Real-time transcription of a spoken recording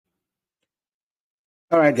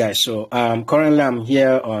All right, guys. So currently I'm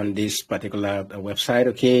here on this particular website.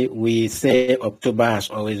 Okay, we say October has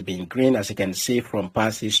always been green, as you can see from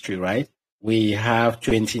past history, right? We have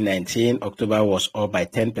 2019, October was up by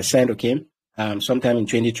 10%. Okay, sometime in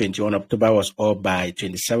 2021, October was up by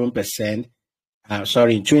 27%.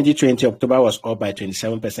 Sorry, in 2020, October was up by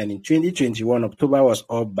 27%. In 2021, October was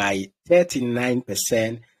up by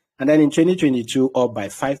 39%. And then in 2022, up by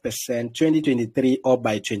 5%. 2023, up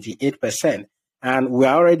by 28%. And we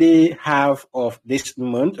already half of this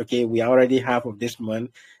month. Okay, we already half of this month,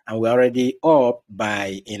 and we're already up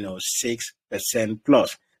by 6%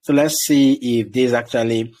 plus. So let's see if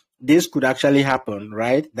this could actually happen,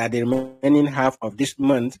 right? That the remaining half of this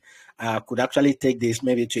month could actually take this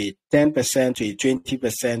maybe to a 10%, to a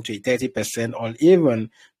 20%, to a 30%, or even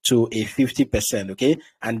to a 50%. Okay,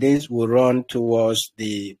 and this will run towards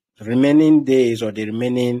the remaining days or the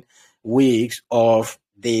remaining weeks of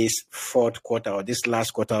this fourth quarter or this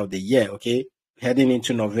last quarter of the year, okay, heading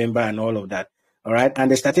into November and all of that. All right,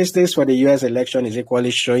 and the statistics for the US election is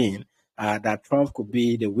equally showing that Trump could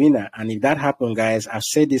be the winner. And if that happens, guys, I've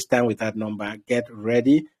said this time with that number, get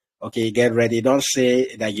ready. Okay, get ready. Don't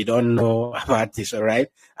say that you don't know about this, all right?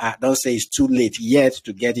 Don't say it's too late yet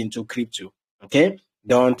to get into crypto, okay?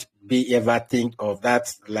 Don't be ever think of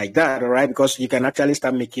that like that, all right? Because you can actually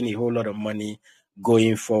start making a whole lot of money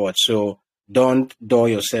going forward. So don't dull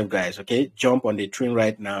yourself, guys, okay? Jump on the train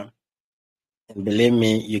right now. And believe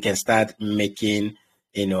me, you can start making,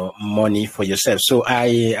 money for yourself. So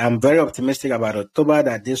I am very optimistic about October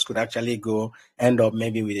that this could actually end up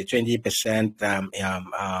maybe with a 20%,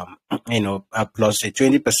 plus a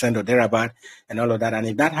 20% or thereabout and all of that. And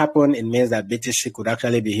if that happens, it means that BTC could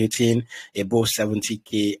actually be hitting above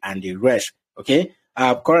 70K and the rest. Okay.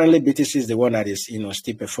 Currently, BTC is the one that is,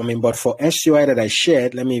 still performing. But for SUI that I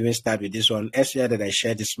shared, let me even start with this one. SUI that I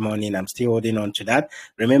shared this morning, I'm still holding on to that.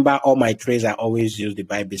 Remember, all my trades, I always use the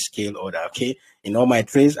Bybit scale order, okay? In all my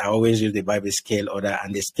trades, I always use the Bybit scale order.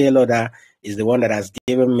 And the scale order is the one that has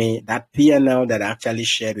given me that P&L that I actually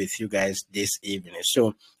shared with you guys this evening.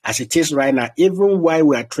 So as it is right now, even while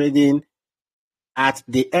we are trading at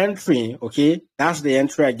the entry, okay, that's the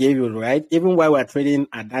entry I gave you, right? Even while we're trading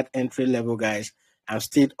at that entry level, guys, I'm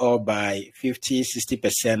still up by 50,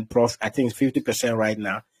 60% profit. I think 50% right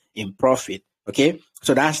now in profit. Okay.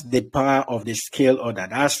 So that's the power of the scale order.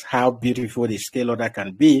 That's how beautiful the scale order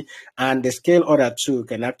can be. And the scale order too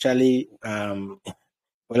can actually,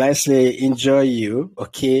 enjoy you,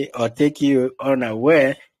 okay, or take you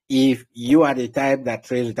unaware if you are the type that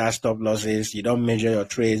trades without stop losses. You don't measure your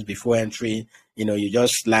trades before entry. You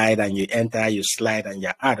just slide and you enter, you slide and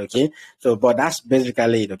you're out, okay? So, but that's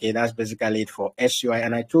basically it, okay? That's basically it for SUI.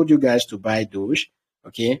 And I told you guys to buy Doge,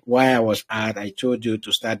 okay? While I was out, I told you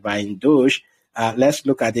to start buying Doge. Let's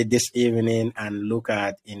look at it this evening and look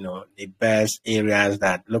at, the best areas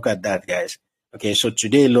look at that, guys. Okay, so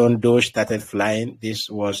today alone, Doge started flying. This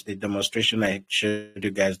was the demonstration I showed you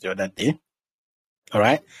guys the other day. All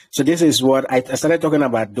right. So this is what I started talking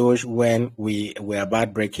about Doge when we were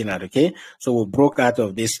about breaking out. Okay. So we broke out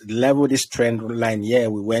of this level, this trend line here.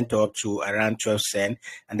 We went up to around 12 cents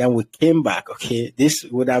and then we came back. Okay. This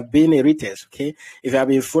would have been a retest. Okay. If you have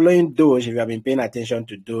been following Doge, if you have been paying attention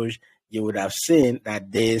to Doge, you would have seen that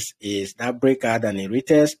this is that breakout and a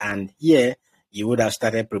retest. And here you would have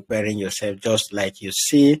started preparing yourself just like you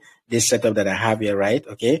see this setup that I have here, right?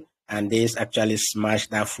 Okay. And this actually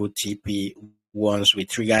smashed that full TP once we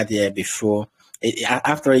triggered there before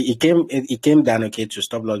after it came down, okay, to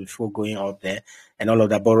stop loss before going up there and all of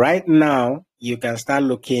that. But right now you can start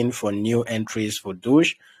looking for new entries for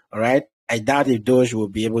Doge. All right, I doubt if Doge will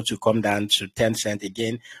be able to come down to 10 cents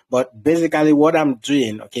again, but basically what I'm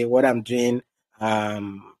doing,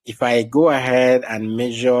 if I go ahead and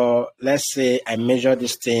measure, let's say I measure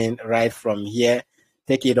this thing right from here,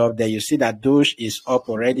 take it up there, you see that Doge is up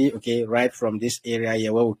already, okay, right from this area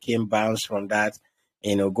here where we came bounce from that,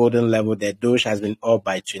 golden level there. Doge has been up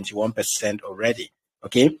by 21% already,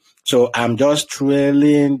 okay? So I'm just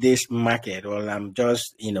trailing this market, or I'm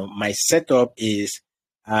just, my setup is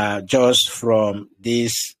just from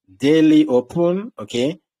this daily open,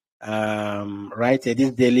 okay, right at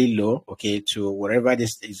this daily low, okay, to wherever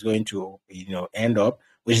this is going to, end up,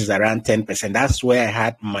 which is around 10%. That's where I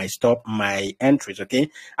had my entries, okay?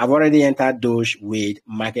 I've already entered Doge with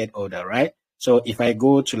market order, right? So if I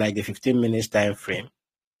go to like the 15 minutes time frame,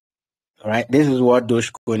 all right, this is what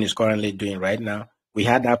Dogecoin is currently doing right now. We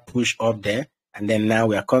had that push up there, and then now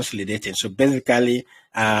we are consolidating. So basically,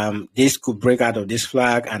 this could break out of this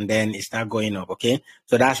flag and then it start going up, okay?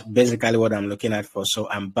 So that's basically what I'm looking at for. So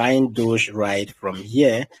I'm buying Doge right from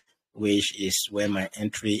here, which is where my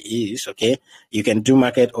entry is. Okay, you can do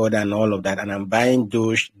market order and all of that, and I'm buying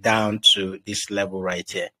Doge down to this level right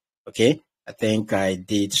here. Okay, I think I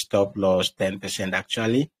did stop loss 10%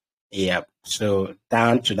 actually. Yeah, so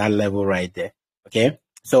down to that level right there. Okay,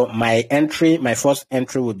 so my first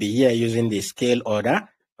entry would be here using the scale order.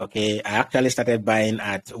 Okay, I actually started buying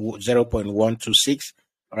at 0.126.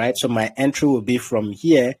 All right, so my entry will be from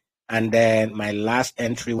here, and then my last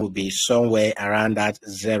entry will be somewhere around that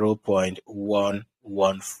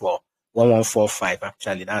 0.1145.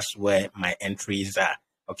 Actually, that's where my entries are.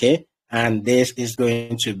 Okay, and this is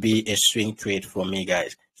going to be a swing trade for me,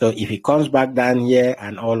 guys. So if it comes back down here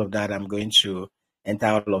and all of that, I'm going to enter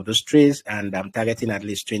all of those trades, and I'm targeting at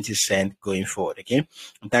least 20 cents going forward. Okay,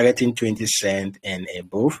 I'm targeting 20 cents and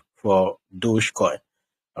above for Dogecoin.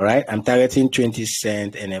 All right, I'm targeting 20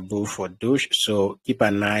 cents and above for Doge, so keep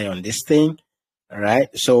an eye on this thing. All right,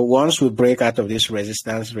 so once we break out of this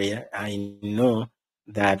resistance area, I know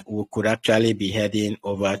that we could actually be heading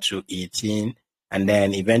over to 18 and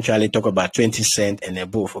then eventually talk about 20 cents and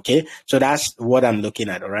above. Okay, so that's what I'm looking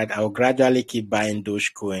at. All right, I'll gradually keep buying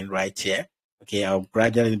Dogecoin right here. Okay, I'll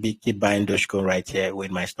gradually keep buying Dogecoin right here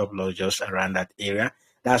with my stop loss just around that area.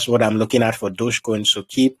 That's what I'm looking at for Dogecoin, so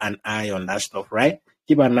keep an eye on that stuff, right?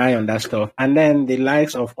 Keep an eye on that stuff. And then the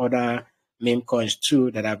likes of other meme coins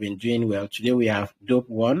too that have been doing well. Today we have Dope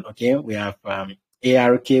One. Okay, we have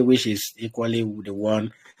ARK, which is equally the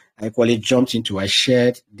one I equally jumped into. I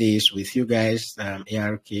shared this with you guys.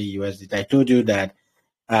 ARK USD. I told you that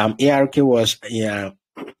ARK was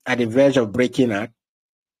at the verge of breaking out.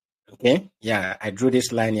 Okay, yeah, I drew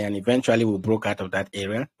this line here and eventually we broke out of that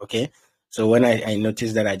area. Okay, so when I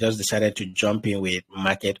noticed that, I just decided to jump in with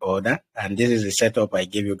market order, and this is the setup I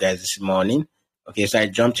gave you guys this morning. Okay, so I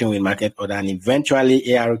jumped in with market order, and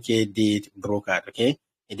eventually ARK did broke out. Okay,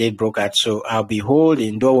 it did broke out, so I'll be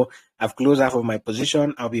holding, though I've closed half of my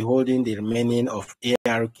position, I'll be holding the remaining of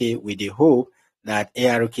ARK with the hope that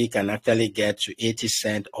ARK can actually get to 80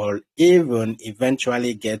 cents or even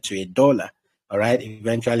eventually get to $1. All right,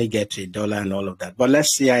 eventually get to $1 and all of that. But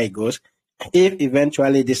let's see how it goes. If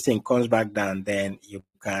eventually this thing comes back down, then you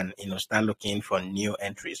can, start looking for new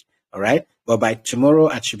entries. All right. But by tomorrow,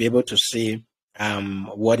 I should be able to see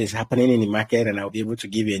what is happening in the market, and I'll be able to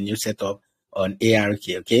give you a new setup on ARK.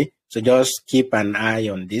 Okay. So just keep an eye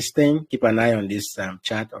on this thing. Keep an eye on this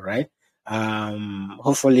chart. All right.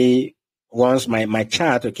 Hopefully, once my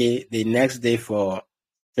chart, okay, the next day for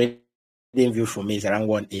trading view for me is around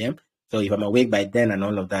 1 a.m. So if I'm awake by then and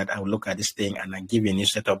all of that, I will look at this thing and I give you a new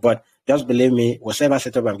setup. But just believe me, whatever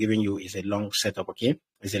setup I'm giving you is a long setup, okay?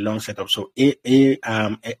 It's a long setup. So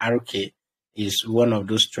ARK is one of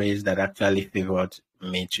those trades that actually favored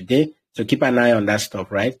me today. So keep an eye on that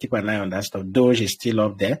stuff, right? Keep an eye on that stuff. Doge is still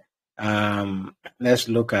up there. Let's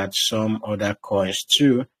look at some other coins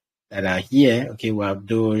too that are here. Okay, we have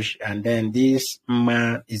Doge, and then this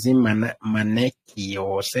Maneki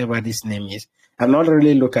or whatever this name is. I've not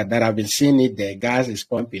really looked at that. I've been seeing it there. Gas is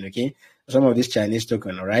pumping, okay? Some of this Chinese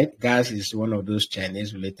token, all right? Gas is one of those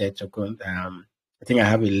Chinese related token. I think I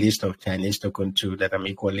have a list of Chinese token too that I'm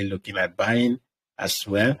equally looking at buying as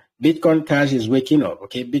well. Bitcoin Cash is waking up,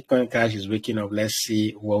 okay? Bitcoin Cash is waking up. Let's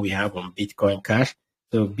see what we have on Bitcoin Cash.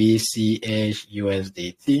 So BCH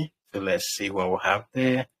USDT. So let's see what we have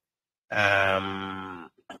there.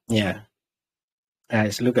 Yeah.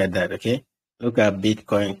 Guys, look at that, okay? Look at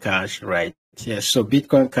Bitcoin Cash right here. So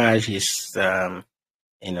Bitcoin Cash is,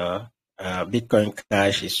 Bitcoin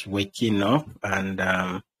Cash is waking up,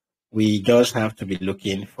 and we just have to be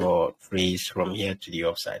looking for trades from here to the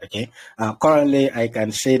upside, okay? Currently, I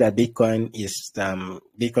can say that Bitcoin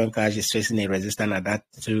Cash is facing a resistance at that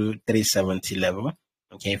 370 level,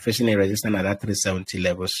 okay? Facing a resistance at that 370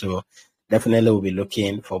 level. So definitely we'll be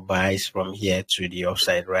looking for buys from here to the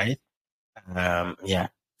upside, right? Yeah.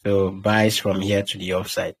 So buys from here to the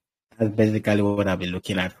upside. That's basically what I'll be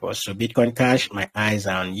looking at for. So Bitcoin Cash, my eyes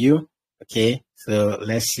are on you. Okay. So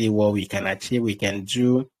let's see what we can achieve. We can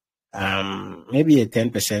do maybe a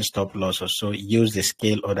 10% stop loss or so. Use the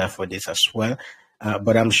scale order for this as well.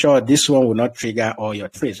 But I'm sure this one will not trigger all your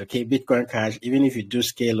trades. Okay. Bitcoin Cash, even if you do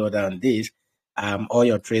scale order on this, all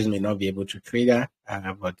your trades may not be able to trigger.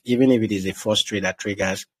 But even if it is a first trade that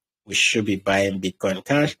triggers, we should be buying Bitcoin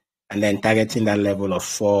Cash and then targeting that level of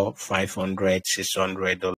 $400, $500,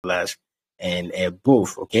 $600 and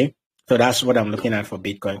above. Okay. So that's what I'm looking at for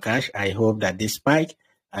Bitcoin Cash. I hope that this spike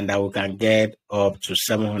and that we can get up to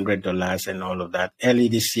 $700 and all of that early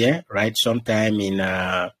this year, right? Sometime in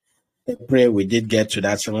April, we did get to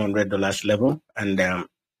that $700 level, and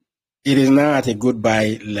it is now at a good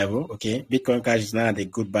buy level. Okay, Bitcoin Cash is now at a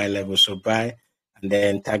good buy level, so buy and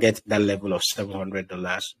then target that level of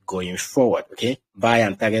 $700 going forward. Okay, buy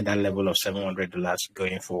and target that level of $700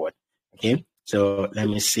 going forward. Okay, so let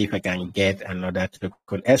me see if I can get another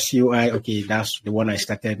token. SUI. Okay, that's the one I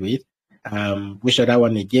started with. Which other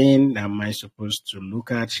one again am I supposed to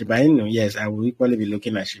look at? Shiba Inu. Yes, I will equally be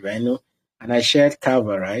looking at Shiba Inu. And I shared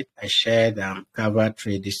𝗘𝗲, right? I shared 𝗘𝗲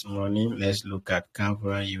trade this morning. Let's look at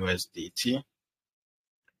𝗘𝗲 USDT.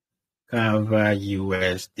 𝗘𝗲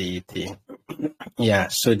USDT. Yeah,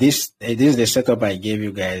 so this is the setup I gave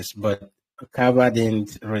you guys, but 𝗘𝗲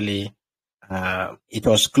didn't really, it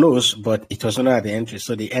was close, but it was not at the entry.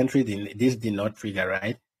 So the entry, this did not trigger,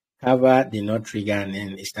 right? 𝗘𝗲 did not trigger, and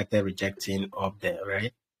then it started rejecting up there,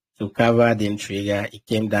 right? So 𝗘𝗲 didn't trigger. It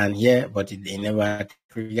came down here, but it never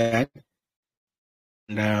triggered.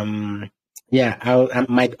 Yeah,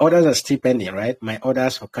 my orders are still pending, right? My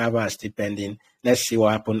orders for 𝗘𝗲 are still pending. Let's see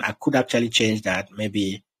what happened. I could actually change that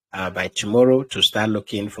maybe by tomorrow to start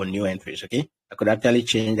looking for new entries. Okay, I could actually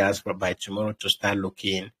change that by tomorrow to start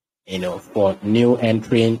looking, for new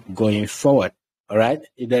entry going forward. All right.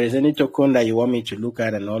 If there is any token that you want me to look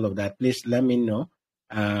at and all of that, please let me know.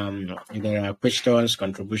 If there are questions,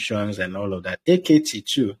 contributions, and all of that.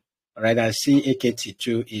 AKT2. All right, I see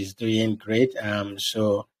AKT2 is doing great.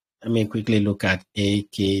 So let me quickly look at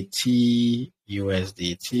AKT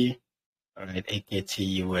USDT. All right,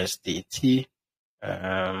 AKT USDT.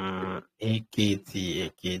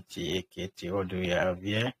 AKT. What do we have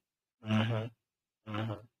here?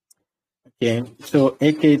 Okay, so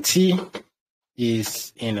AKT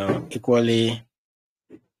is, equally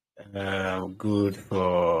good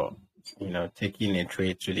for, taking a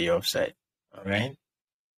trade to the upside. All right.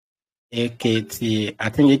 AKT, I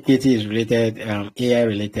think AKT is related, AI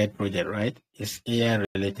related project, right? It's AI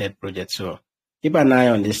related project. So keep an eye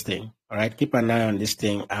on this thing. All right. Keep an eye on this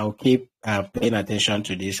thing. I'll keep paying attention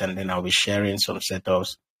to this, and then I'll be sharing some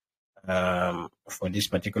setups for this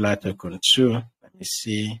particular token too. Let me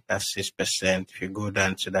see. That's 6%. If you go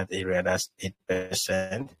down to that area, that's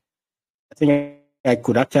 8%. I think I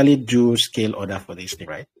could actually do scale order for this thing,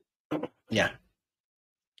 right? Yeah.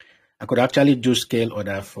 I could actually do scale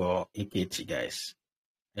order for AKT, guys.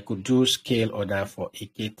 I could do scale order for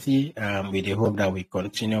AKT with the hope that we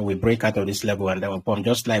continue, we break out of this level and then we pump,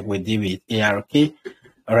 just like we did with ARK.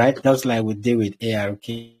 All right, just like we did with ARK.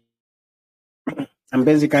 I'm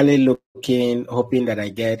basically hoping that I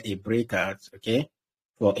get a breakout, okay,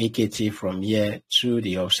 for AKT from here to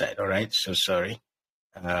the upside. All right, so sorry.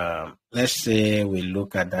 Let's say we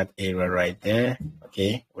look at that area right there.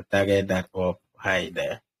 Okay, we target that up high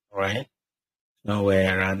there. All right,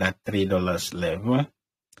 somewhere around that $3 level.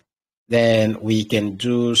 Then we can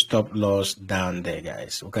do stop loss down there,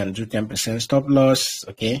 guys. We can do 10% stop loss,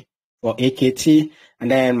 okay, for AKT.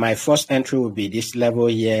 And then my first entry will be this level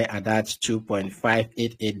here at that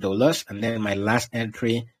 $2.588. And then my last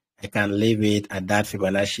entry, I can leave it at that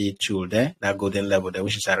Fibonacci tool there, that golden level there,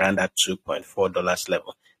 which is around that $2.4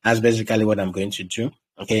 level. That's basically what I'm going to do.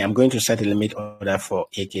 Okay, I'm going to set a limit order for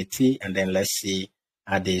AKT, and then let's see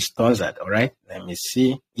how this turns out. All right, let me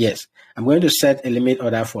see. Yes, I'm going to set a limit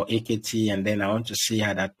order for AKT, and then I want to see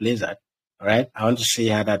how that plays out. All right, I want to see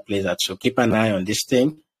how that plays out. So keep an eye on this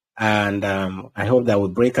thing, and I hope that will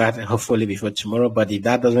break out hopefully before tomorrow. But if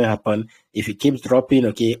that doesn't happen, if it keeps dropping,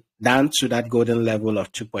 okay, down to that golden level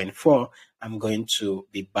of 2.4, I'm going to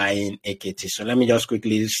be buying AKT. So let me just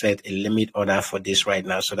quickly set a limit order for this right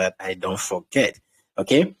now so that I don't forget.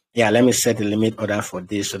 Okay, yeah, let me set a limit order for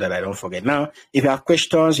this so that I don't forget. Now, if you have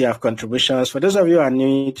questions, you have contributions, for those of you who are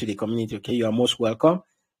new to the community, okay, you are most welcome.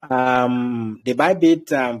 The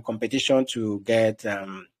Bybit competition to get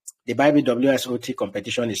the Bybit WSOT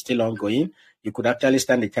competition is still ongoing. You could actually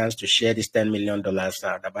stand the chance to share this $10 million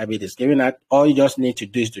that Bybit is giving out. All you just need to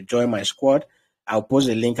do is to join my squad. I'll post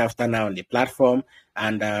a link after now on the platform,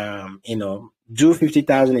 and do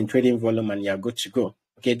 50,000 in trading volume and you're good to go.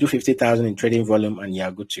 Okay, do 50,000 in trading volume and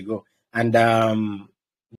you're good to go. And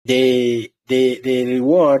the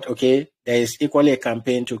reward, okay, there is equally a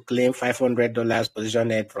campaign to claim $500 position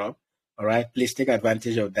airdrop. All right, please take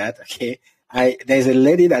advantage of that. Okay, there's a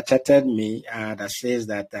lady that chatted me that says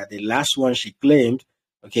that the last one she claimed,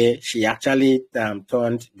 okay, she actually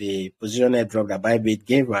turned the position airdrop that Bybit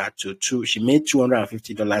gave her to she made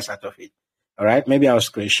 $250 out of it. All right, maybe I'll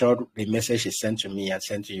screenshot the message she sent to me and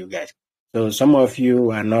sent to you guys. So some of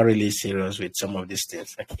you are not really serious with some of these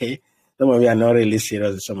things, okay? Some of you are not really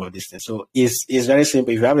serious with some of these things. So it's very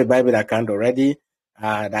simple. If you have a Bybit account already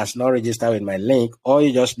that's not registered with my link, all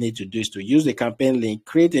you just need to do is to use the campaign link,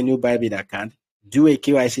 create a new Bybit account, do a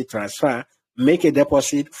KYC transfer, make a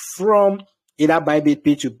deposit from either Bybit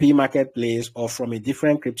P2P marketplace or from a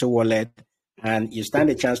different crypto wallet, and you stand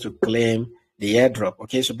a chance to claim the airdrop.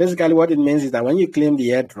 Okay, so basically what it means is that when you claim the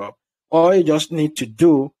airdrop, all you just need to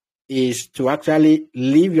do is to actually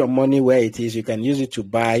leave your money where it is. You can use it to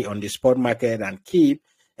buy on the spot market and keep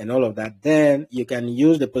and all of that. Then you can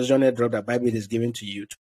use the position airdrop that Bybit is giving to you.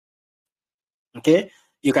 Okay,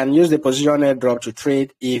 you can use the position airdrop to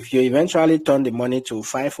trade. If you eventually turn the money to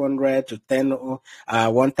 500, to 10,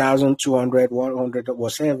 1,200, 100,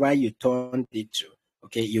 whatever you turn it to,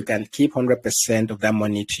 okay, you can keep 100% of that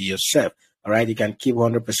money to yourself. All right, you can keep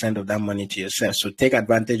 100% of that money to yourself. So take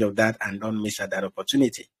advantage of that and don't miss that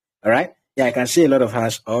opportunity. All right. Yeah, I can see a lot of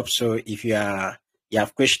hands up. So if you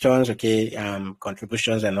have questions, okay,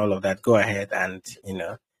 contributions and all of that, go ahead and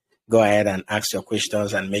go ahead and ask your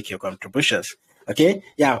questions and make your contributions. Okay.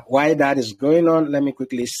 Yeah. While that is going on, let me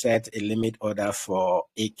quickly set a limit order for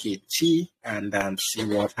AKT and see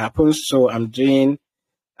what happens. So I'm doing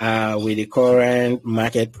with the current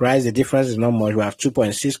market price. The difference is not much. We have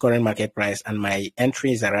 2.6 current market price, and my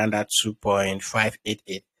entry is around that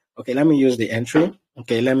 2.588. Okay, let me use the entry.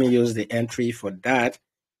 Okay, let me use the entry for that.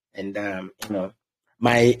 And,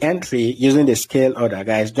 my entry using the scale order,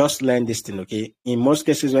 guys, just learn this thing, okay? In most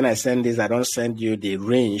cases, when I send this, I don't send you the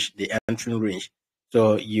range, the entry range.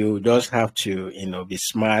 So you just have to, be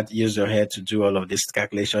smart, use your head to do all of this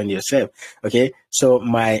calculation yourself, okay? So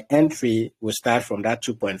my entry will start from that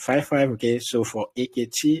 2.55, okay? So for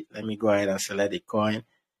AKT, let me go ahead and select the coin,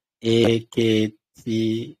 AKT.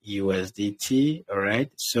 USDT. All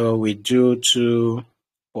right, so we do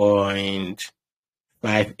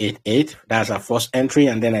 2.588. That's our first entry,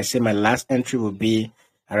 and then I say my last entry will be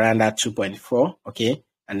around that 2.4. Okay,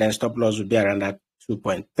 and then stop loss will be around that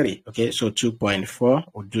 2.3. Okay, so 2.4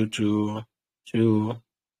 will do to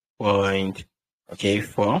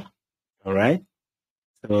 2.4. All right,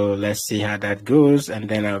 so let's see how that goes, and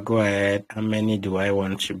then I'll go ahead. How many do I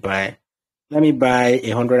want to buy? Let me buy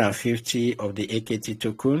 150 of the AKT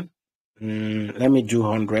token. Let me do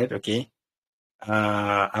 100, okay?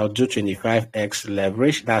 I'll do 25x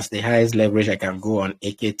leverage. That's the highest leverage I can go on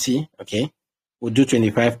AKT, okay? We'll do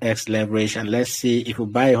 25x leverage, and let's see if we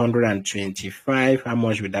buy 125, how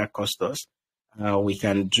much would that cost us? We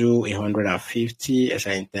can do 150 as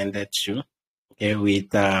I intended to, okay?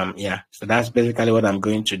 With, so that's basically what I'm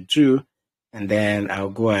going to do. And then I'll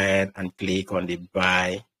go ahead and click on the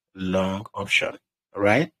buy long option. All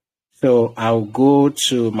right, so I'll go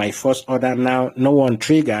to my first order now. No one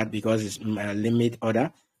triggered because it's my limit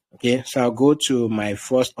order. Okay, so I'll go to my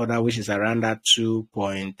first order, which is around that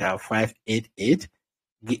 2.588.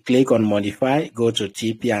 Click on modify, go to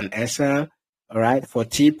TP and SL. All right, for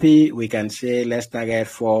TP we can say let's target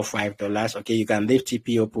 $4 or $5. Okay, you can leave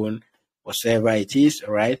TP open, whatever it is.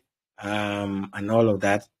 All right, and all of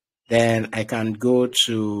that. Then I can go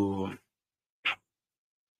to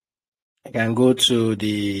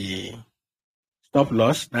the stop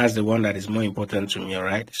loss. That's the one that is more important to me, all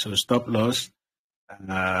right? So stop loss,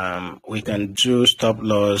 we can do stop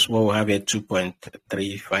loss. We'll have a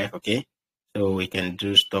 2.35, okay? So we can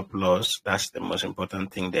do stop loss. That's the most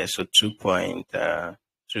important thing there. So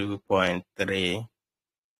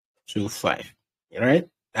 2.325, all right?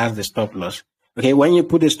 That's the stop loss. Okay, when you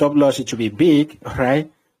put the stop loss, it should be big, all right?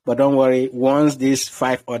 But don't worry, once these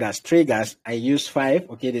 5 orders triggers, I use 5.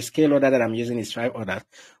 Okay, the scale order that I'm using is 5 orders.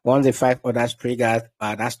 Once the 5 orders triggers,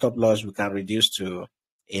 that stop loss we can reduce to,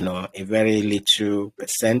 a very little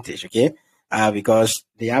percentage. Okay, because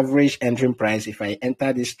the average entry price, if I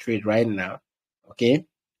enter this trade right now, okay,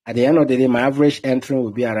 at the end of the day, my average entry will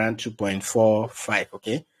be around 2.45.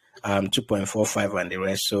 Okay, 2.45 and the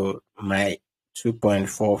rest. So my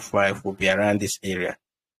 2.45 will be around this area.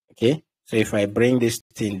 Okay. So if I bring this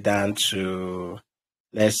thing down to,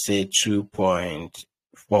 let's say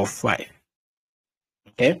 2.45,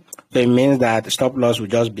 okay, so it means that stop loss will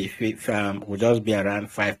just be around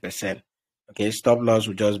 5%. Okay, stop loss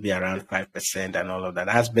will just be around 5% and all of that.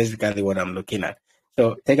 That's basically what I'm looking at.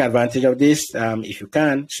 So take advantage of this. If you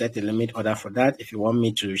can, set a limit order for that. If you want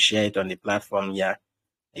me to share it on the platform, yeah,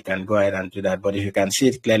 you can go ahead and do that. But if you can see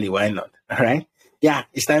it clearly, why not? All right. Yeah,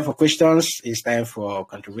 it's time for questions. It's time for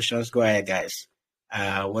contributions. Go ahead, guys.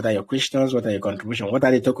 What are your questions? What are your contributions? What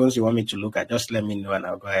are the tokens you want me to look at? Just let me know and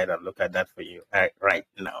I'll go ahead and look at that for you right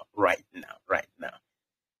now.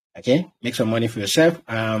 Okay, make some money for yourself.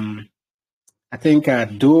 I think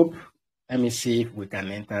Dope. Let me see if we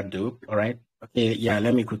can enter Dope. All right. Okay, yeah,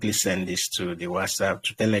 let me quickly send this to the WhatsApp,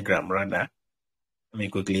 to Telegram rather. Let me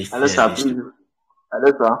quickly Hello, sir. Hello,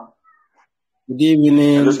 sir. Good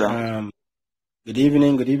evening. Hello, sir. Good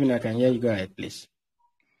evening. I can hear you. Go ahead, please.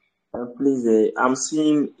 Please, I'm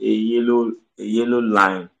seeing a yellow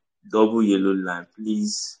line, double yellow line.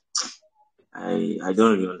 Please, I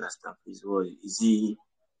don't really understand. Please, what is he?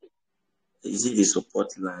 Is it the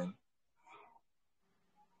support line?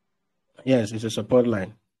 Yes, it's a support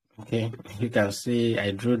line. Okay, you can see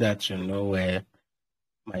I drew that to know where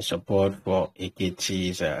my support for 𝗘𝗍𝗁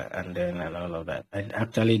is, and all of that. I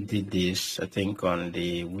actually did this, I think, on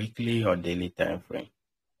the weekly or daily time frame.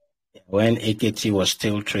 When 𝗘𝗍𝗁 was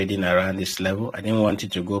still trading around this level, I didn't want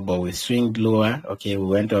it to go, but we swing lower. Okay, we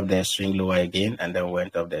went up there, swing lower again, and then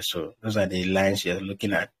went up there. So those are the lines you're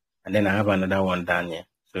looking at. And then I have another one down here.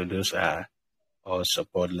 So those are all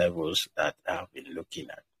support levels that I've been looking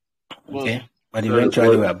at. Okay, but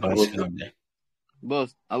eventually we're bouncing up there.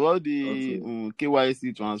 Boss, about the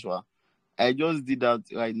KYC transfer, I just did that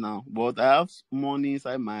right now, but I have money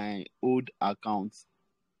inside my old account.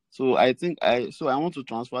 So I think I want to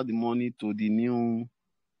transfer the money to the new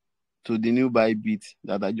Bybit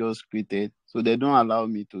that I just created. So they don't allow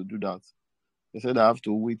me to do that. They said I have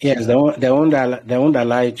to wait. Yes, they won't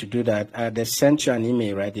allow you to do that. They sent you an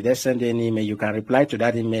email, right? Did they send you an email? You can reply to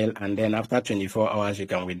that email, and then after 24 hours, you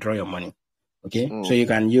can withdraw your money. Okay, so you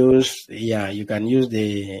can use the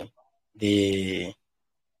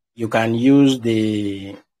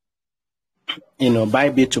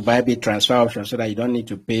Bybit to Bybit transfer option, so that you don't need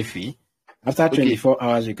to pay fee. After 24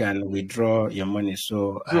 hours, you can withdraw your money.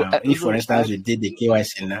 So if, for instance, you did the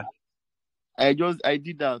KYC now, I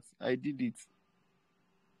did that. I did it.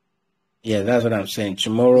 Yeah, that's what I'm saying.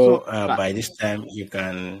 Tomorrow, by this time, you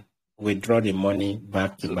can withdraw the money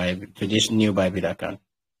back to Bybit, to this new Bybit account.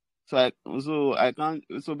 So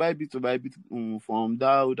Bybit to Bybit from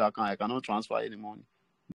that old account, I cannot transfer any money.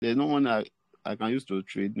 There's no one I can use to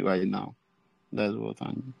trade right now. That's what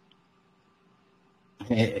I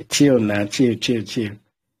mean. Chill now, chill. Chill.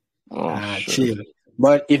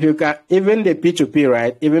 But if you can, even the P2P,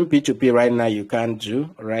 right? Even P2P right now you can't do,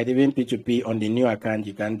 right? Even P2P on the new account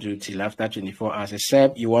you can't do till after 24 hours,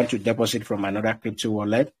 except you want to deposit from another crypto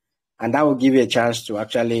wallet, and that will give you a chance to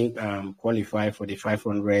actually qualify for the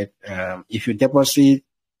 500. If you deposit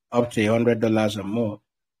up to $100 or more,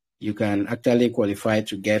 you can actually qualify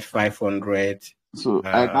to get 500. So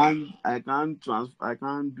I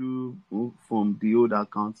can't do from the old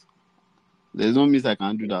account. There's no means I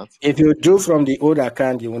can do that. If you do from the old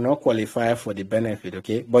account, you will not qualify for the benefit,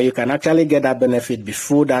 okay? But you can actually get that benefit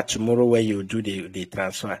before that tomorrow when you do the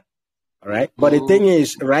transfer, all right? But the thing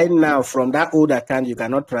is, right now, from that old account, you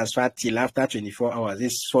cannot transfer till after 24 hours.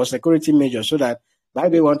 It's for security measures, so that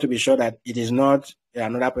Bybit want to be sure that it is not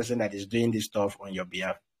another person that is doing this stuff on your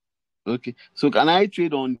behalf. Okay. So can I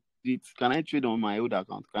trade on it? Can I trade on my old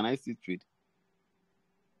account? Can I still trade?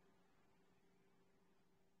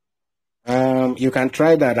 You can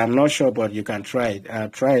try that. I'm not sure, but you can try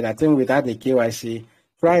it. Try it. I think without the KYC,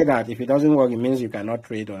 try that. If it doesn't work, it means you cannot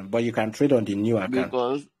trade on, but you can trade on the new account.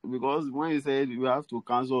 Because when you said you have to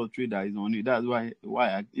cancel a trade that is on it, that's why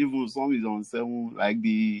even some is on 7, like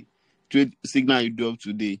the trade signal you dropped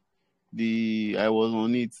today, I was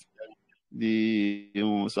on it.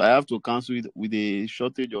 So I have to cancel it with a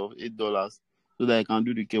shortage of $8 so that I can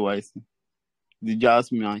do the KYC. The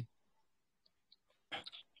𝗕𝗍𝗀.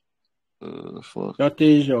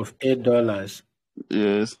 Shortage of $8.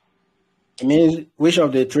 Yes. It means which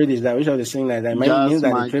of the trade is that? Which of the signal is that? It means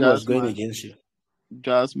that the trade was going against you.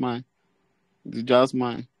 𝗕𝗍𝗀. The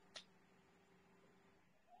𝗕𝗍𝗀.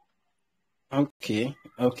 Okay.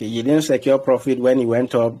 You didn't secure profit when it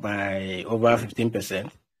went up by over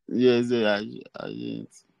 15%. Yes, I didn't.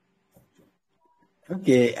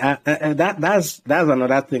 Okay, that's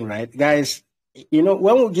another thing, right, guys? You know,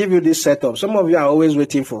 when we give you this setup, some of you are always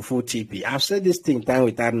waiting for full TP. I've said this thing time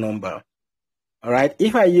with that number. All right.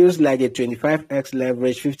 If I use like a 25x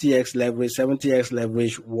leverage, 50x leverage, 70x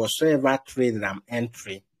leverage, whatsoever trade that I'm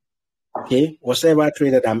entering, okay, whatsoever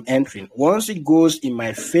trade that I'm entering, once it goes in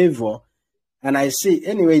my favor, and I see,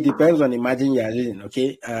 anyway, it depends on the margin you're using,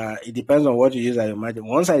 okay? It depends on what you use as your margin.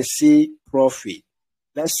 Once I see profit,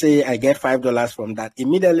 let's say I get $5 from that,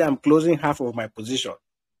 immediately I'm closing half of my position,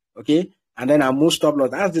 okay? And then I move stop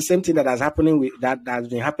loss. That's the same thing that has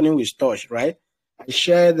been happening with 𝗘𝗅𝗰, right? I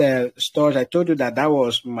shared the 𝗘𝗅𝗰. I told you that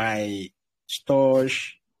was my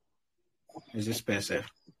𝗘𝗅𝗰. Is this person?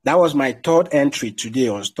 That was my third entry today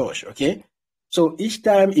on 𝗘𝗅𝗰, okay? So each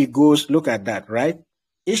time it goes, look at that, right?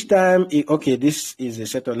 Each time, this is a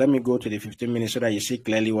setup. Let me go to the 15 minutes so that you see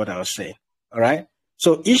clearly what I was saying, all right?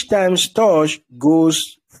 So each time 𝗘𝗅𝗰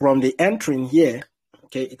goes from the entry here,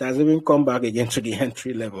 okay, it has even come back again to the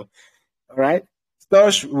entry level. All right,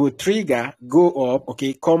 𝗘𝗅𝗰 will trigger, go up,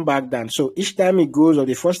 okay, come back down. So each time it goes, or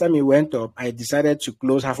the first time it went up, I decided to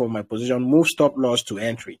close half of my position, move stop loss to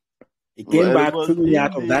entry. It came back, took me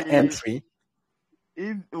out of that entry.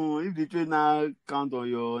 if the trade now count on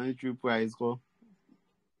your entry price,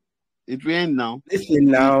 it will end now.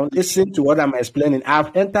 Listen to what I'm explaining.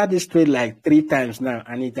 I've entered this trade like 3 times now,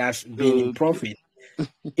 and it has been in profit.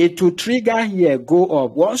 It will trigger here, go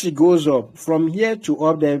up. Once it goes up, from here to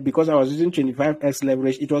up there, because I was using 25x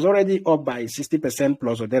leverage, it was already up by 60%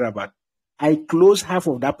 plus or thereabout. I close half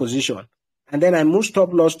of that position, and then I move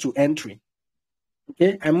stop loss to entry.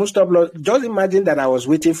 Okay, I move stop loss. Just imagine that I was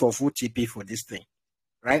waiting for full TP for this thing,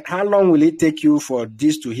 right? How long will it take you for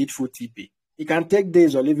this to hit full TP? It can take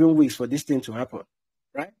days or even weeks for this thing to happen,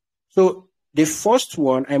 right? So the first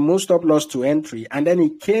one, I moved stop loss to entry, and then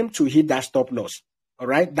it came to hit that stop loss. All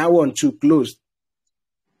right, that one too closed.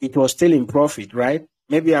 It was still in profit, right?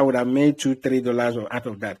 Maybe I would have made $2-3 out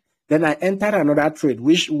of that. Then I entered another trade,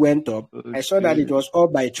 which went up. Okay. I saw that it was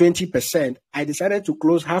up by 20%. I decided to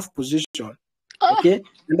close half position, okay,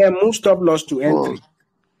 and then move stop loss to entry.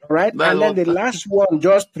 All right, and then the last one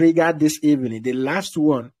just triggered this evening. The last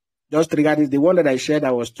one just triggered is the one that I shared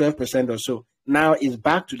that was 12% or so. Now it's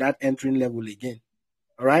back to that entering level again.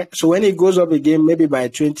 All right. So when it goes up again, maybe by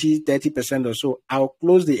 20-30% or so, I'll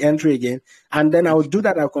close the entry again. And then I'll do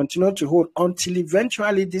that. I'll continue to hold until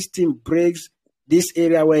eventually this thing breaks this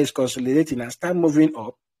area where it's consolidating and start moving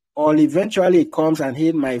up. Or eventually it comes and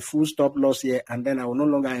hit my full stop loss here. And then I will no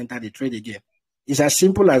longer enter the trade again. It's as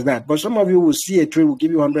simple as that. But some of you will see a trade will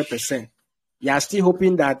give you 100%. You are still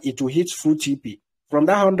hoping that it will hit full TP. From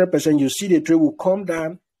that 100%, you see the trade will come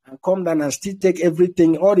down and still take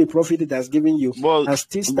everything, all the profit it has given you, and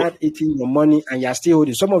still start eating your money, and you're still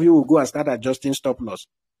holding. Some of you will go and start adjusting stop loss.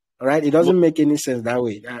 All right? It doesn't make any sense that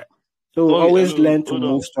way. So always learn to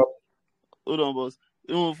move stop. Hold on, boss.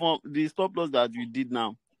 From the stop loss that you did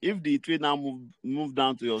now, if the trade now move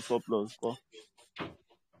down to your stop loss,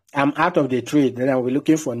 I'm out of the trade, then I'll be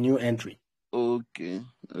looking for new entry. Okay.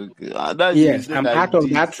 Yes, I'm out of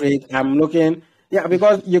that trade. I'm looking. Yeah,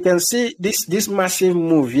 because you can see this massive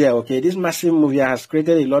move here, okay? This massive move here has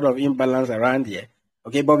created a lot of imbalance around here,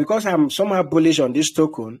 okay? But because I'm somehow bullish on this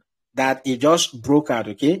token that it just broke out,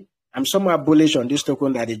 okay? I'm somehow bullish on this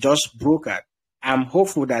token that it just broke out. I'm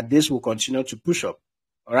hopeful that this will continue to push up,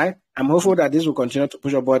 all right? I'm hopeful that this will continue to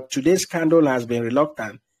push up, but today's candle has been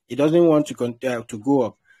reluctant. It doesn't want to go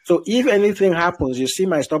up. So if anything happens, you see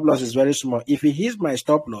my stop loss is very small. If it hits my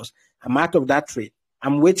stop loss, I'm out of that trade.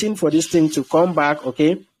 I'm waiting for this thing to come back,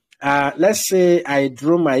 okay? Let's say I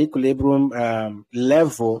drew my equilibrium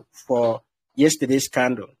level for yesterday's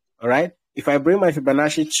candle, all right? If I bring my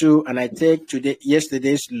Fibonacci 2 and I take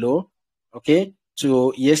yesterday's low, okay,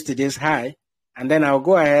 to yesterday's high, and then I'll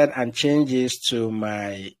go ahead and change this to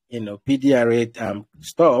my, PDR rate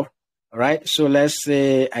stuff, all right? So let's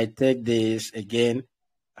say I take this again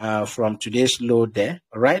from today's low there,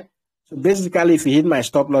 all right? So basically, if you hit my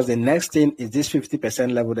stop loss, the next thing is this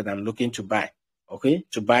 50% level that I'm looking to buy, okay,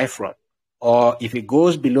 to buy from. Or if it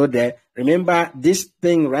goes below there, remember this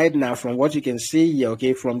thing right now, from what you can see here,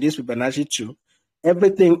 okay, from this Fibonacci 2,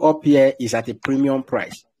 everything up here is at a premium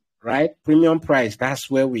price, right? Premium price, that's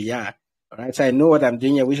where we are, all right? So I know what I'm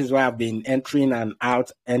doing here, which is why I've been entering and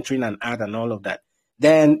out and all of that.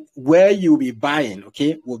 Then where you'll be buying,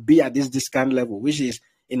 okay, will be at this discount level, which is,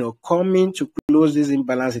 coming to close this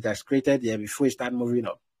imbalance it has created here before it start moving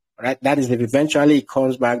up. All right, that is if eventually it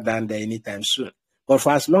comes back down there anytime soon. But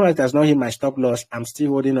for as long as it does not hit my stop loss, I'm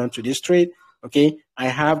still holding on to this trade. Okay, I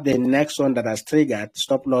have the next one that has triggered.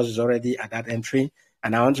 Stop loss is already at that entry,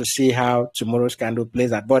 and I want to see how tomorrow's candle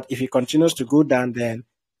plays out. But if it continues to go down, then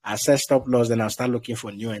I set stop loss, then I'll start looking for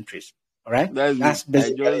new entries. All right, that's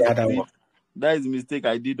basically how that works. That is the mistake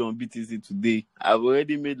I did on BTC today. I've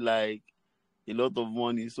already made like a lot of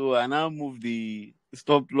money, so I now move the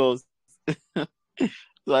stop loss. So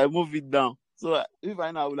I move it down. So if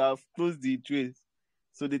I now would have closed the trade,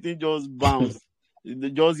 so the thing just bounced.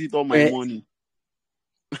 They just hit all my money.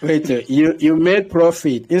 Wait, you made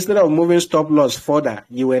profit instead of moving stop loss further.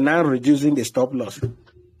 You were now reducing the stop loss.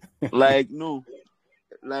 No,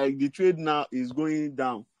 like the trade now is going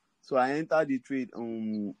down. So I entered the trade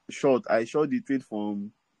short. I short the trade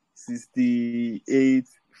from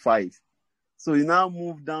 68.5. So it now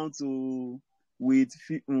moved down to with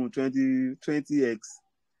 20x.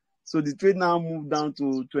 So the trade now moved down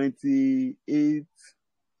to 28.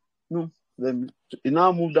 No, it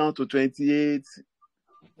now moved down to 28,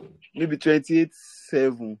 maybe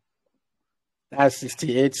 28.7. That's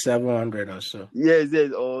 68,700 or so. Yes,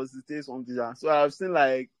 or 68 something. So I've seen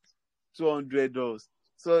like $200.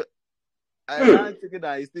 So I now thinking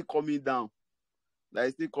that it's still coming down. Like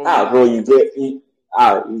it's still coming down. Bro, you get it.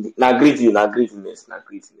 Not greediness. Not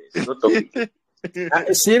topic.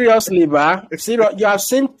 Seriously, ba? You have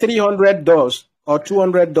seen $300 or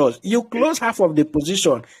 $200. You close half of the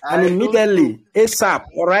position and immediately ASAP,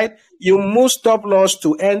 all right? You move stop loss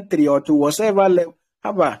to entry or to whatever level.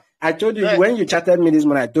 However, I told you when you chatted me this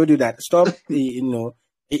morning, I told you that stop,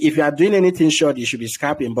 if you are doing anything short, you should be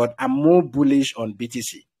scalping, but I'm more bullish on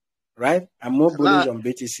BTC, right? I'm more bullish on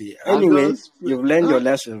BTC. Anyway, you've learned your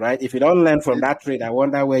lesson, right? If you don't learn from that trade, I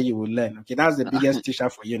wonder where you will learn. Okay, that's the biggest teacher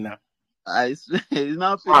for you now. It's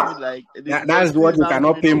now paying me like that's what you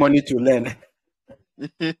cannot pay money to learn.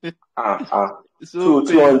 So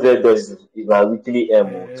 $200 is my weekly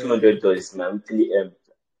 $200 is my weekly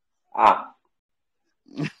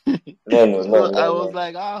No. I was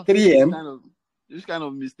like, 3M. Which kind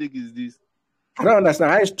of mistake is this? I don't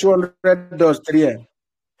understand. How is $200 3M?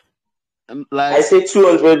 Like, I say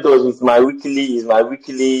 $200 is my weekly like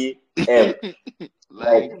weekly.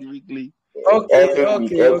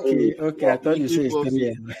 Okay. I thought you said it's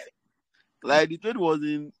 3M. Like the trade was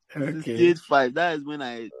in 68.5. That is when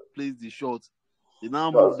I placed the short. It now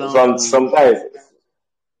moved down. Sometimes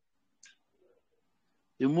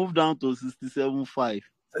it moved down to 67.5.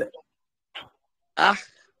 I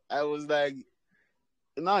was like,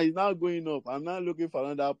 now it's now going up. I'm now looking for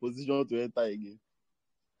another position to enter again.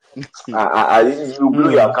 You blow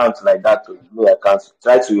your account like that. You blow your account.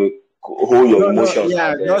 Try to hold your emotions.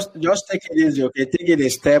 Just take it easy, okay? Take it a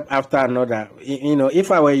step after another.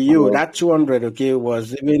 If I were you, that 200, okay,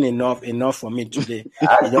 was even enough for me today.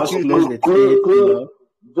 Just close the trade.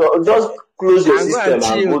 Just close your system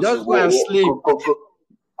and just go and sleep.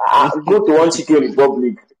 Go to one Chicken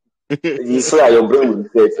Republic. You saw your brain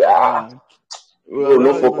will set.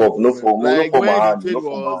 No fuck up, no fuck. Like when the trade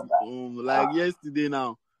was like yesterday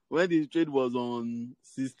now, when the trade was on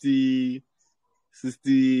 60,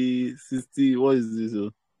 what is this?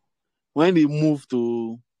 When it moved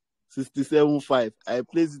to 67.5, I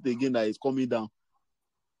placed it again that it's coming down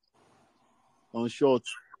on short.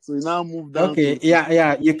 So it now moved down. Okay,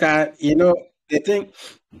 you can,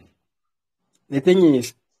 the thing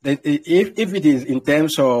is, if it is in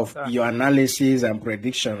terms of your analysis and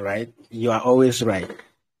prediction, right, you are always right.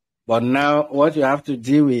 But now what you have to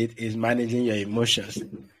deal with is managing your emotions.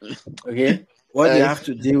 Okay? What you have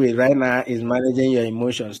to deal with right now is managing your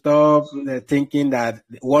emotions. Stop thinking that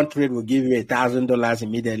one trade will give you $1,000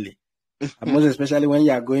 immediately. And most especially when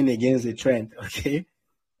you are going against the trend, okay?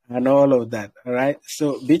 And all of that, all right?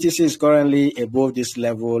 So BTC is currently above this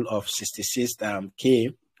level of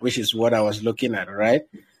 66K, which is what I was looking at, right?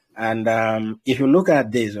 And if you look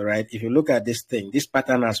at this, all right, if you look at this thing, this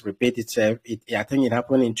pattern has repeated itself. I think it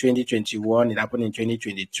happened in 2021, it happened in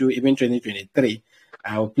 2022, even 2023.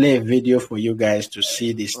 I'll play a video for you guys to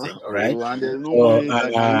see this thing, all right?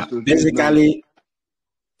 Basically,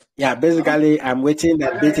 I'm waiting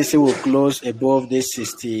that BTC will close above this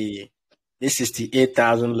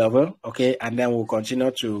 68,000 level, okay, and then we'll continue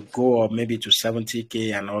to go up maybe to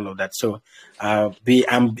 70K and all of that. So I'm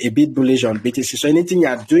a bit bullish on BTC. So anything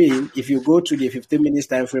you're doing, if you go to the 15 minutes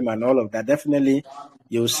time frame and all of that, definitely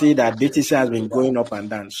you'll see that BTC has been going up and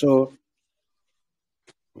down. So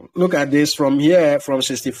look at this from here, from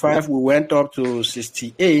 65, we went up to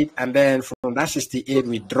 68, and then from that 68,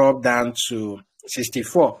 we dropped down to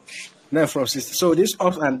 64. Then from 60, so this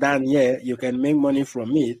up and down here, you can make money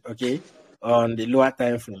from it, okay, on the lower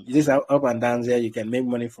time frame. This up and down here, you can make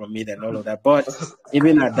money from it and all of that. But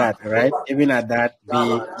even at that, right, be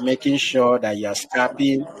making sure that you're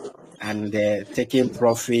scalping and taking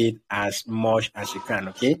profit as much as you can,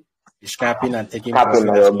 okay? You're scalping and taking profit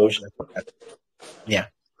as much as you can. Yeah.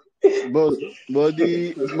 But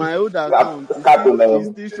my old account is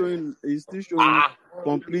still showing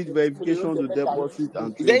complete verification to deposit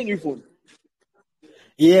and trade.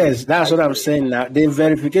 Yes, that's what I'm saying now. The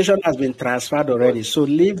verification has been transferred already. So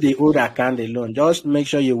leave the old account alone. Just make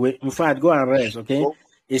sure you wait. In fact, go and rest, okay?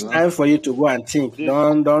 It's time for you to go and think.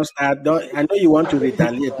 Don't start. I know you want to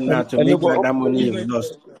retaliate now to make back that money you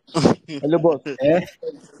lost. Hello, boss.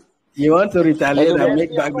 You want to retaliate and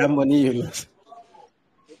make back that money you lost.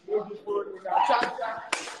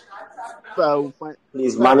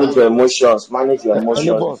 Please manage your emotions.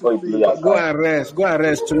 Before you play your Go and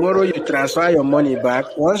rest. Tomorrow you transfer your money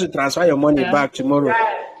back. Once you transfer your money back tomorrow,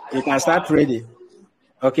 you can start trading.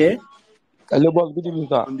 Okay? Hello, boss. Good evening,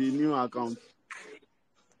 sir. On the new account.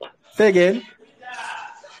 Say again.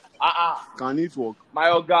 Can it work? My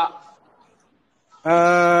Oga.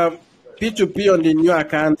 P2P on the new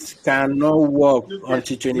account cannot work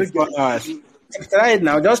until 24 hours. Try it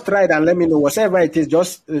now. Just try it and let me know. Whatever it is,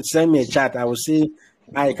 just send me a chat. I will see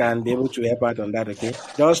how I can be able to help out on that, okay?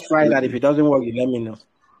 Just try that. If it doesn't work, you let me know.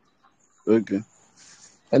 Okay.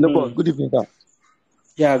 Hello, boss. Good evening, sir.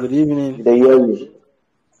 Yeah, good evening. They hear me.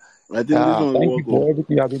 I think this one will Thank you work. for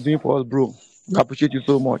everything you have been doing for us, bro. We appreciate you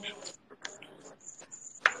so much.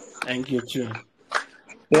 Thank you too.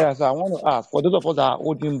 Yeah, so I want to ask for those of us that are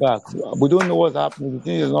holding back, we don't know what's happening. The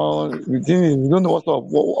thing is not, we don't know what's up.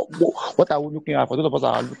 What are we looking at for those of us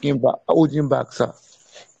that are looking back, holding back, sir?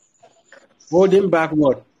 Holding back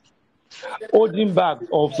what? Holding back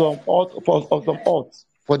of some odds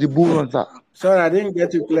for the bull run, sir. Sorry, I didn't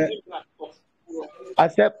get you clear. I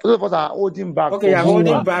said those of us are holding back Okay, for you're bull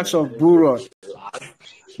holding run. backs of bull run.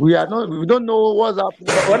 We don't know what's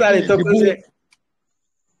happening. What are the The tokens bull, here?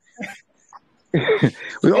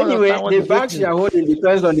 we don't Anyway, understand what the is bags happening. you're holding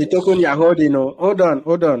depends on the token you're holding. Oh, hold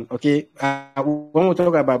on. Okay, when we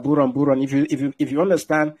talk about bull run, if you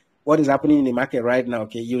understand what is happening in the market right now,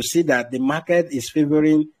 okay, you see that the market is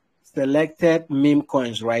favoring selected meme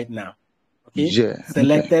coins right now. Okay, Yeah.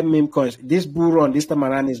 selected meme coins. This bull run this time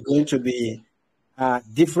around is going to be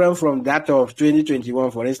different from that of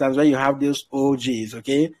 2021, for instance, where you have those OGs,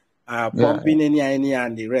 okay, pumping any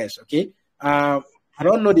and the rest, okay. I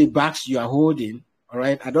don't know the bags you are holding, all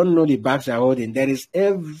right. I don't know the bags you are holding. There is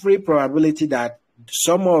every probability that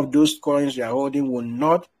some of those coins you are holding will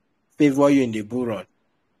not favor you in the bull run,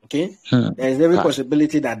 okay. There is every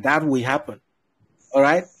possibility that will happen, all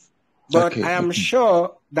right. But I am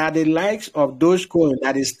sure that the likes of those coins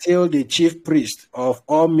that is still the chief priest of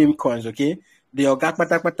all meme coins, okay, the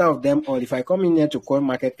Ogakpatakpata of them all. If I come in here to coin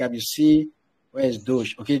market cap, you see where is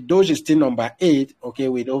Doge? Okay, Doge is still number 8, okay,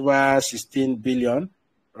 with over 16 billion,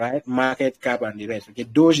 right? Market cap and the rest. Okay,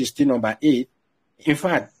 Doge is still number 8. In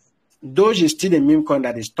fact, Doge is still a meme coin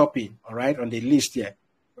that is topping, all right, on the list here,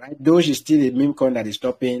 right? Doge is still a meme coin that is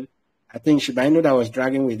topping. I think Shiba Inu that was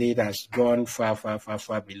dragging with it has gone far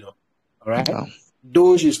below. All right. Wow.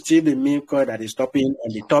 Doge is still the meme coin that is topping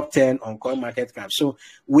on the top 10 on coin market cap. So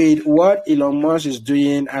with what Elon Musk is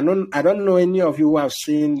doing, I don't know any of you who have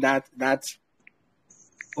seen that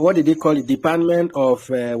what did they call it? Department of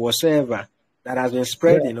whatsoever that has been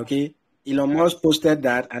spreading. Okay. Elon Musk posted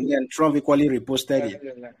that and then Trump equally reposted it.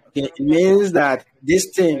 Okay. It means that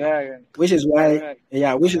this thing, which is why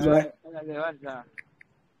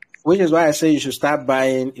I say you should start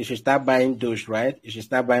buying Doge, right? You should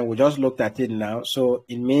start buying. We just looked at it now. So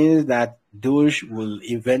it means that Doge will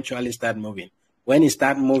eventually start moving. When it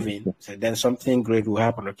starts moving, so then something great will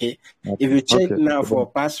happen, okay? If you check now for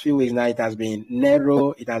past few weeks now, it has been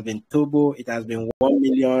Nero, it has been Turbo, it has been 1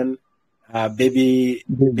 million baby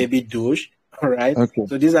Doge, all right? Okay.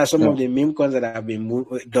 So these are some of the meme coins that have been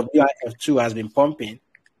moved. WIF2 has been pumping.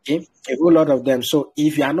 Okay, a whole lot of them. So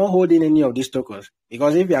if you are not holding any of these tokens,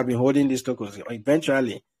 because if you have been holding these tokens,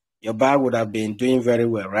 eventually your bag would have been doing very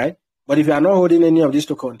well, right? But if you are not holding any of these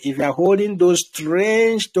tokens, if you are holding those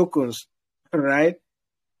strange tokens, right?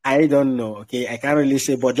 I don't know. Okay, I can't really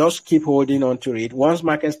say, but just keep holding on to it. Once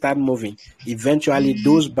markets start moving, eventually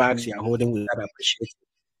those bags you are holding will start appreciating.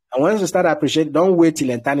 And once you start appreciating, don't wait till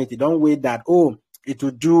eternity. Don't wait that, it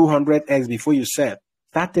will do 100x before you sell.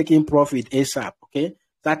 Start taking profit ASAP, okay?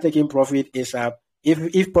 Start taking profit ASAP.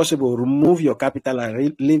 If possible, remove your capital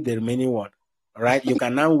and leave the remaining one. All right. You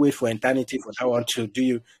can now wait for eternity for that one to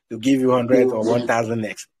give you 100 or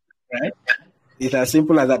 1000x. Right. It's as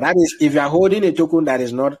simple as that. That is, if you are holding a token that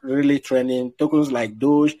is not really trending, tokens like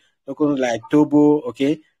Doge, tokens like Turbo.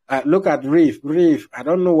 Okay. Look at Reef. I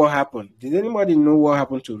don't know what happened. Did anybody know what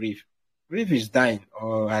happened to Reef? Reef is dying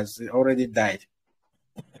or has already died.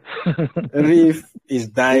 Reef is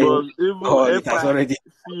dying or it has already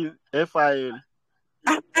FIL.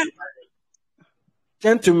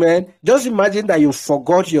 Gentlemen, just imagine that you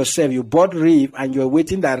forgot yourself. You bought Reef and you're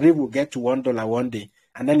waiting that Reef will get to $1 one day.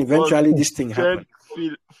 And then eventually this thing happened.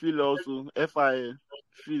 Phil also. FIL.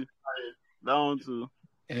 Phil. That one too.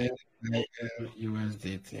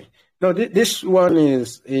 USDT. No, this one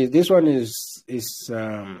is this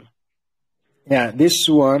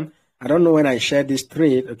one. I don't know when I shared this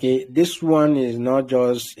trade, okay? This one is not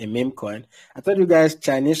just a meme coin. I told you guys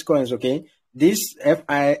Chinese coins, okay? This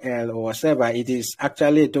FIL or whatever, it is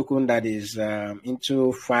actually a token that is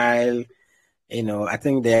into file, I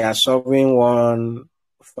think they are solving one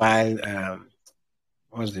file,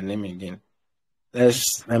 what's the name again?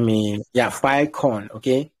 Filecoin,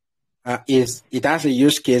 okay? It has a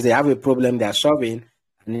use case, they have a problem they are solving,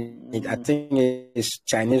 and I think it's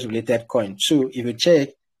Chinese related coin too. If you check,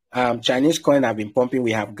 Chinese coin have been pumping.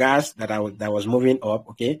 We have gas that was moving up.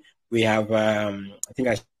 Okay, we have I think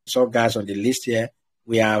I saw gas on the list here.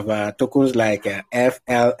 We have tokens like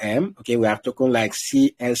FLM. Okay, we have tokens like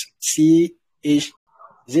CFX.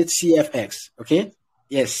 Okay,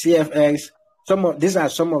 yes, CFX. These are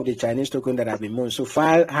some of the Chinese tokens that have been moving. So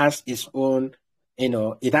File has its own,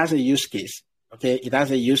 it has a use case. Okay, it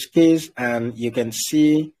has a use case, and you can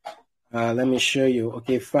see. Let me show you.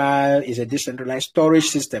 Okay, file is a decentralized storage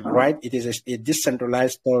system, right? It is a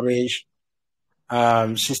decentralized storage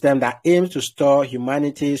system that aims to store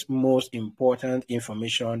humanity's most important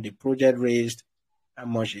information. The project raised how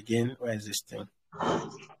much again? Where is this thing?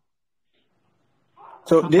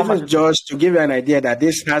 So this is just to give you an idea that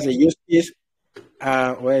this has a use case.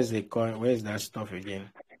 Where is the coin? Where is that stuff again?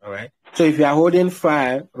 All right. So if you are holding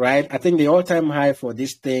 5, right? I think the all-time high for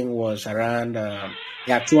this thing was around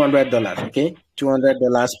 $200. Okay,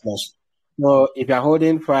 $200 plus. So if you are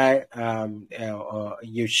holding 5,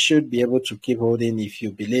 you should be able to keep holding if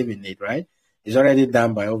you believe in it, right? It's already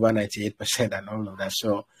down by over 98% and all of that.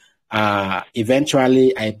 So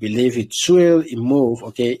eventually, I believe it will move.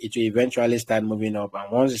 Okay, it will eventually start moving up,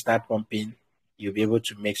 and once it start pumping, you'll be able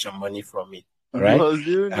to make some money from it. All right.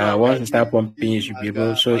 Once you start pumping, you should be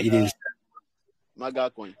able. So it is MAGA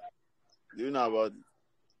coin. Do you know about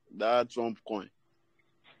that Trump coin?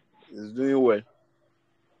 It's doing well.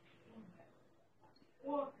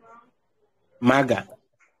 MAGA.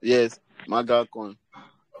 Yes, MAGA coin.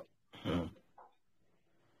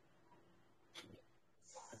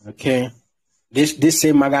 Okay. This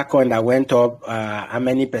same MAGA coin that went up how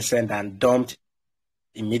many percent and dumped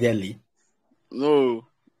immediately? No.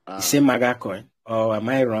 The same MAGA coin. Or am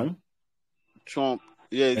I wrong? Trump.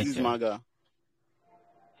 Yes, this is MAGA.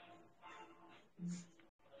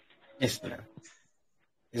 Yes, now.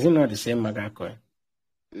 Is it not the same MAGA coin?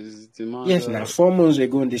 Is it the MAGA? Yes, now 4 months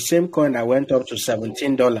ago, the same coin that went up to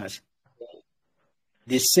 $17.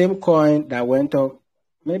 The same coin that went up,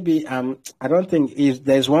 maybe I don't think if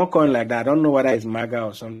there's one coin like that. I don't know whether it's MAGA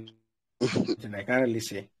or something. I can't really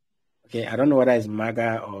say. Okay, I don't know whether it's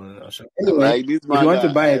MAGA or something. Anyway, like this MAGA, if you want to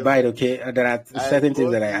buy it, okay. There are certain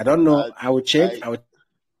things that I don't know. I will check.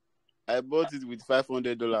 I bought it with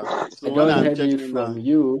 $500. So I when don't I'm heard checking it from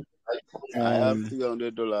you. I have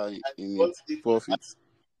 $300 in it profit.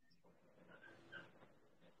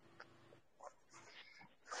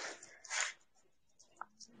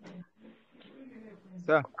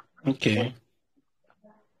 Sir. Okay.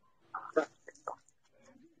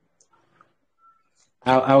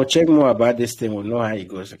 I'll check more about this thing. We'll know how it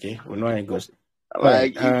goes. Okay, we'll know how it goes.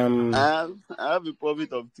 Like right. I have a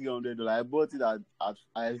profit of $300. I bought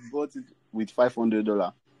it with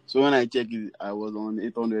 $500. So when I check it, I was on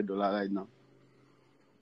 $800 right now.